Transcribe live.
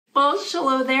Well,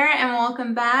 hello there and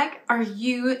welcome back. Are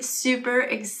you super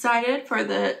excited for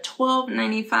the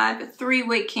 $12.95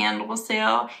 3-wick candle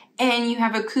sale and you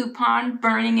have a coupon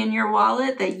burning in your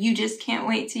wallet that you just can't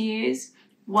wait to use?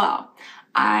 Well,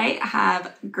 I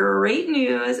have great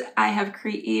news. I have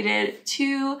created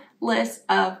 2 lists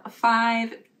of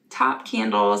 5 top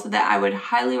candles that I would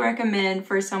highly recommend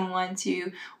for someone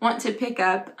to want to pick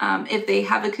up if they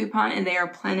have a coupon and they are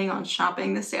planning on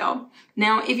shopping the sale.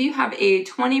 Now, if you have a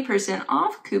 20%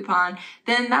 off coupon,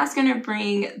 then that's going to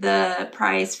bring the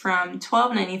price from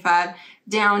 $12.95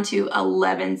 down to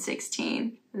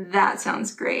 $11.16. That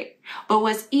sounds great. But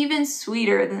what's even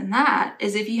sweeter than that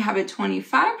is if you have a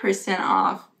 25%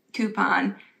 off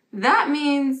coupon, that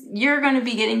means you're going to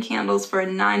be getting candles for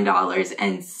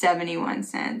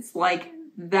 $9.71. Like,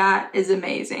 that is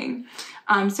amazing.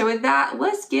 So with that,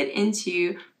 let's get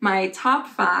into my top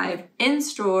 5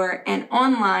 in-store and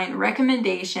online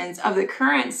recommendations of the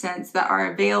current scents that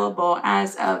are available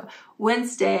as of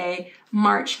Wednesday,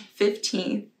 March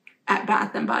 15th at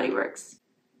Bath & Body Works.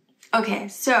 Okay,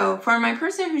 so for my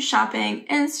person who's shopping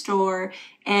in-store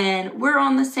and we're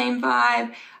on the same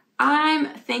vibe,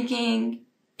 I'm thinking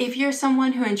if you're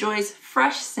someone who enjoys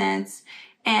fresh scents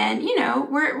and,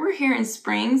 we're here in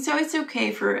spring, so it's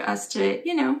okay for us to,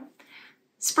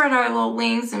 spread our little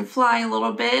wings and fly a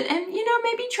little bit and,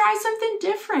 maybe try something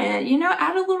different,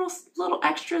 add a little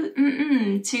extra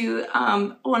to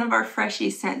one of our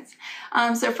freshy scents.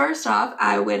 So first off,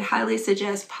 I would highly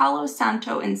suggest Palo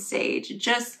Santo and Sage.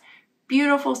 Just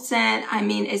beautiful scent. I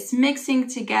mean, it's mixing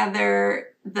together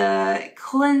the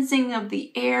cleansing of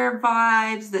the air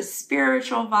vibes, the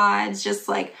spiritual vibes, just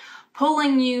like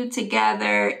pulling you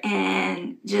together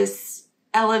and just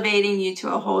elevating you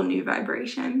to a whole new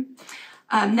vibration.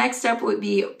 Next up would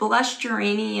be Blush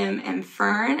Geranium and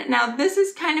Fern. Now this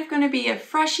is kind of going to be a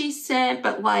freshy scent,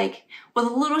 but like with a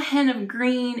little hint of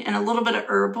green and a little bit of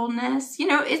herbalness.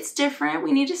 It's different.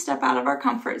 We need to step out of our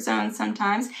comfort zone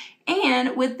sometimes.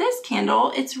 And with this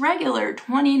candle, it's regular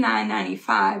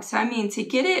 $29.95. So I mean, to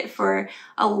get it for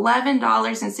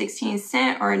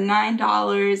 $11.16 or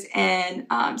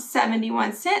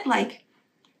 $9.71, like,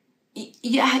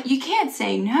 yeah, you can't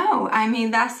say no. I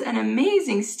mean, that's an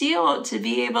amazing steal to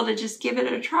be able to just give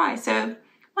it a try. So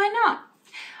why not?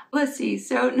 Let's see.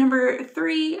 So number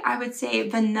 3, I would say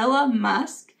Vanilla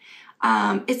Musk.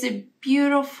 It's a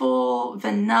beautiful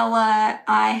vanilla.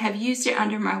 I have used it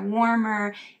under my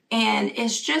warmer and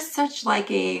it's just such like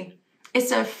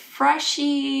it's a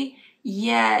freshy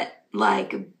yet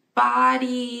like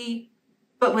body,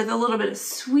 but with a little bit of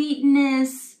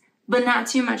sweetness, but not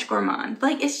too much gourmand.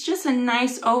 Like, it's just a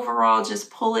nice overall,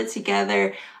 just pull it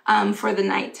together for the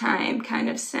nighttime kind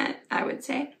of scent, I would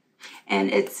say. And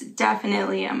it's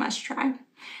definitely a must try.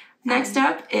 Next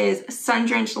up is Sun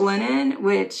Drenched Linen,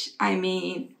 which, I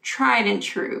mean, tried and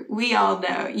true. We all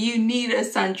know you need a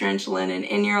Sun Drenched Linen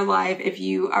in your life if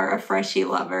you are a freshy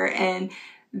lover. And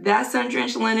that Sun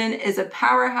Drenched Linen is a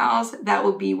powerhouse that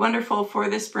will be wonderful for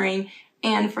the spring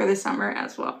and for the summer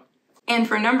as well. And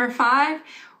for number 5,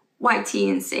 White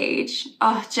Tea and Sage.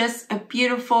 Oh, just a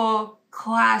beautiful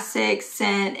classic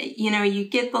scent. You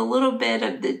get the little bit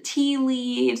of the tea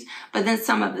leaves, but then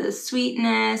some of the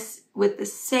sweetness with the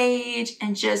sage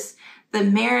and just the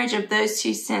marriage of those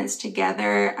 2 scents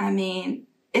together. I mean,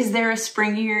 is there a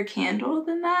springier candle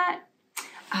than that?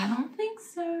 I don't think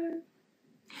so.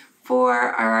 For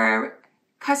our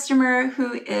customer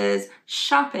who is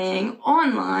shopping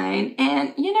online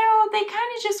and, they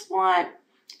kind of just want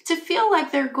to feel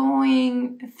like they're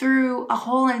going through a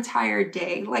whole entire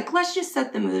day. Like, let's just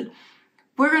set the mood.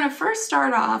 We're going to first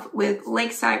start off with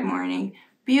Lakeside Morning.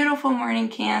 Beautiful morning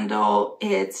candle.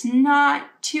 It's not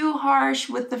too harsh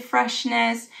with the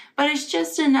freshness, but it's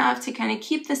just enough to kind of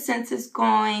keep the senses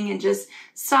going and just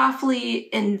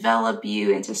softly envelop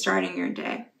you into starting your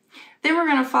day. Then we're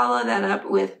going to follow that up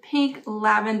with Pink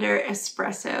Lavender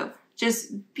Espresso.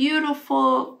 Just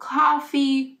beautiful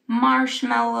coffee,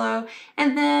 marshmallow,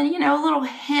 and then, a little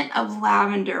hint of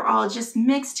lavender all just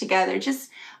mixed together.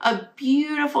 Just a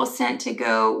beautiful scent to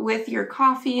go with your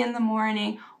coffee in the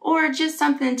morning or just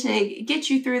something to get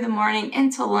you through the morning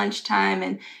into lunchtime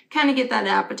and kind of get that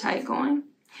appetite going.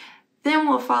 Then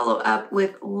we'll follow up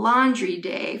with Laundry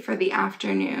Day for the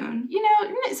afternoon.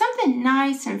 Something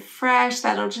nice and fresh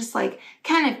that'll just like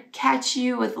kind of catch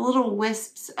you with little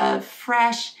wisps of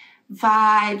fresh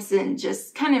vibes and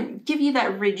just kind of give you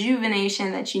that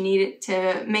rejuvenation that you need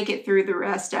to make it through the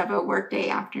rest of a workday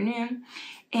afternoon.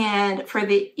 And for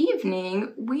the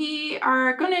evening, we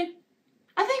are going to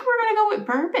I think we're gonna go with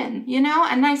bourbon, you know,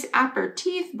 a nice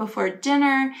aperitif before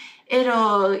dinner.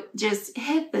 It'll just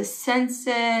hit the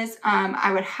senses.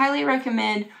 I would highly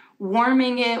recommend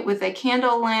warming it with a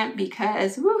candle lamp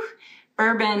because whew,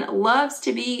 bourbon loves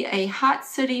to be a hot,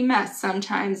 sooty mess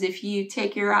sometimes if you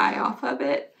take your eye off of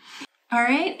it. All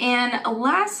right, and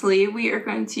lastly, we are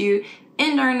going to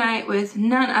end our night with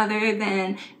none other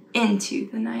than Into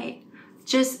the Night.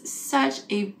 Just such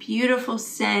a beautiful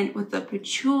scent with the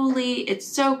patchouli. It's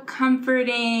so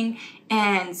comforting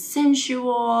and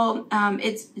sensual.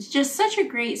 It's just such a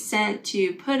great scent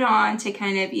to put on to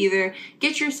kind of either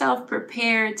get yourself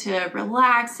prepared to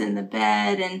relax in the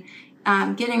bed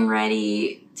and getting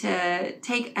ready to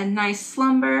take a nice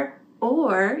slumber,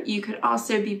 or you could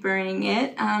also be burning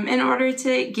it in order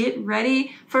to get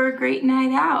ready for a great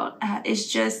night out.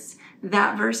 It's just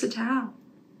that versatile.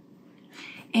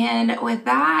 And with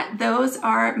that, those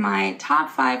are my top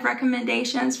 5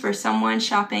 recommendations for someone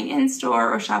shopping in store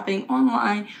or shopping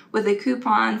online with a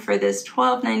coupon for this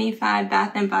 $12.95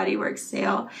 Bath & Body Works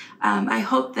sale. I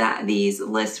hope that these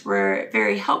lists were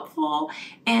very helpful,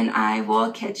 and I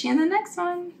will catch you in the next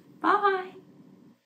one. Bye.